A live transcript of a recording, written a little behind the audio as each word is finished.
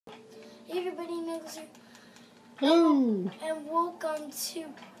Hey everybody, Nicholas here. Hello. And welcome to Steve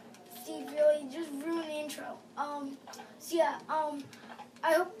Really just ruined the intro. So yeah,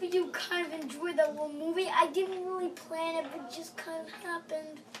 I hope you kind of enjoyed that little movie. I didn't really plan it, but it just kind of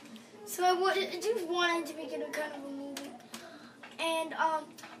happened. So I just wanted to make it a kind of a movie. And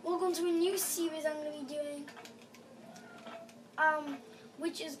welcome to a new series I'm going to be doing.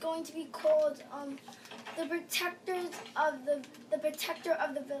 Which is going to be called The Protectors of the Protector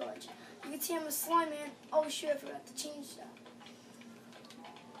of the Village. You can see I'm a slime man. Oh shoot, I forgot to change that.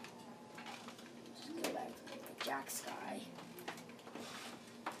 Just go back to the Jack Sky.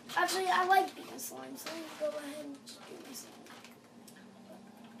 Actually, I like being a slime, so let me go ahead and just do my slime.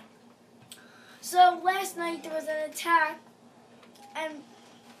 So last night there was an attack, and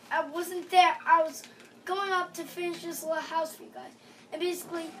I wasn't there. I was going up to finish this little house for you guys. And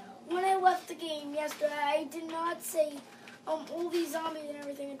basically, when I left the game yesterday, I did not say all these zombies and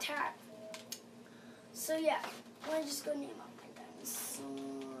everything attacked. So yeah, let me just go name up my guys. So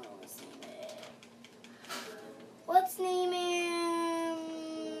let's name him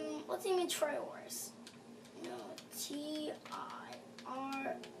Triorus. No, T-I-R-O-U-S.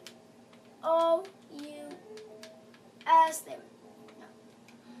 There. No.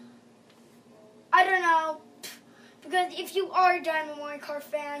 I don't know. Because if you are a Diamond Mario Kart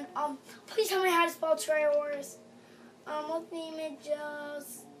fan, please tell me how to spell Triorus. Let's name it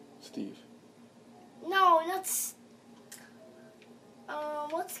just Steve. No, let's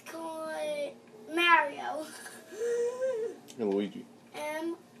call it Mario. And Luigi.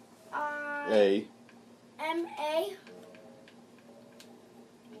 M-I M-A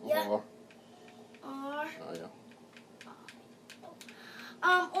Yeah. R. R. Oh yeah.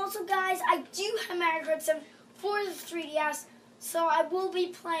 Also guys, I do have Mario Kart 7 for the 3DS, so I will be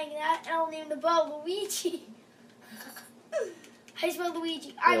playing that, and I'll name the boat Luigi. How do you spell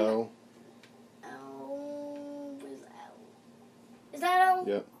Luigi? L. L. Where's L? Is that L?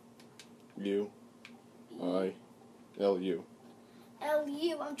 Yep. U. I. L. U. L.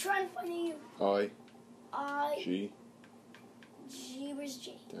 U. I'm trying to find a U. I. I. G. G. Where's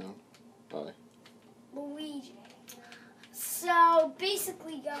G? Down. I. Luigi. So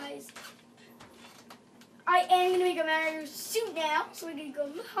basically, guys, I am going to make a Mario suit now, so we're going to go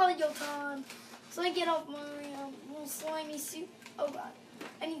Mario time. So I get off my little slimy suit. Oh god,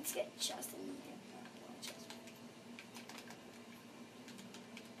 I need to get a chest.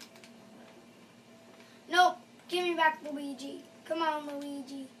 Nope, give me back Luigi. Come on,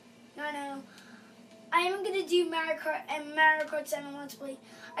 Luigi. No. I am going to do Mario Kart and Mario Kart 7 Let's Play.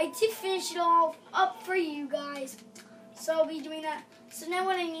 I did finish it all up for you guys, so I'll be doing that. So now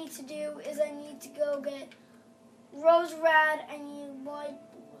what I need to do is I need to go get Rose Rad, I need White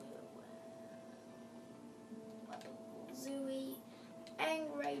Zooey, and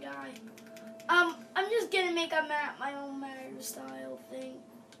Great Eye. I'm just gonna make my own Mario style thing.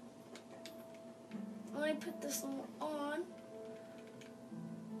 Let me put this one on.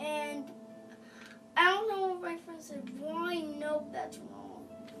 And I don't know what my friend said. Why? Nope, that's wrong.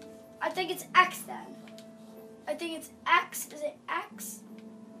 I think it's X then. I think it's X. Is it X?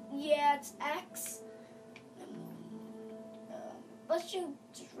 Yeah, it's X. Let's do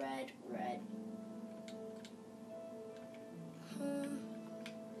just red.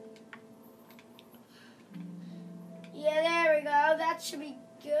 Yeah, there we go. That should be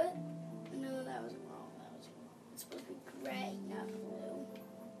good. No, that was wrong. It's supposed to be gray, not blue.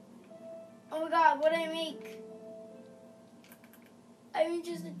 Oh my god, what did I make? I made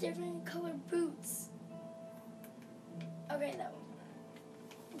just a different color boots. Okay, that one.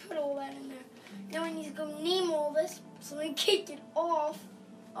 Put all that in there. Now I need to go name all this so I kick it off.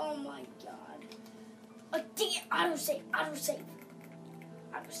 Oh my god. Oh, dang it. Autosave.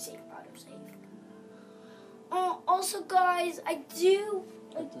 Also, guys, I do. You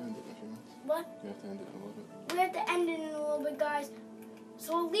have to end it if you want. What? You have to end it in a little bit. We have to end it in a little bit, guys.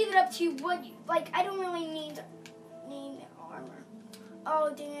 So I'll leave it up to you. I don't really need armor.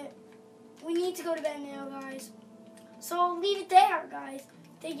 Oh, dang it. We need to go to bed now, guys. So I'll leave it there, guys.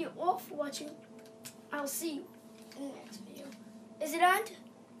 Thank you all for watching. I'll see you in the next video. Is it on?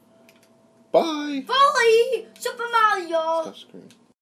 Bye. Bye! Super Mario! Stop screaming.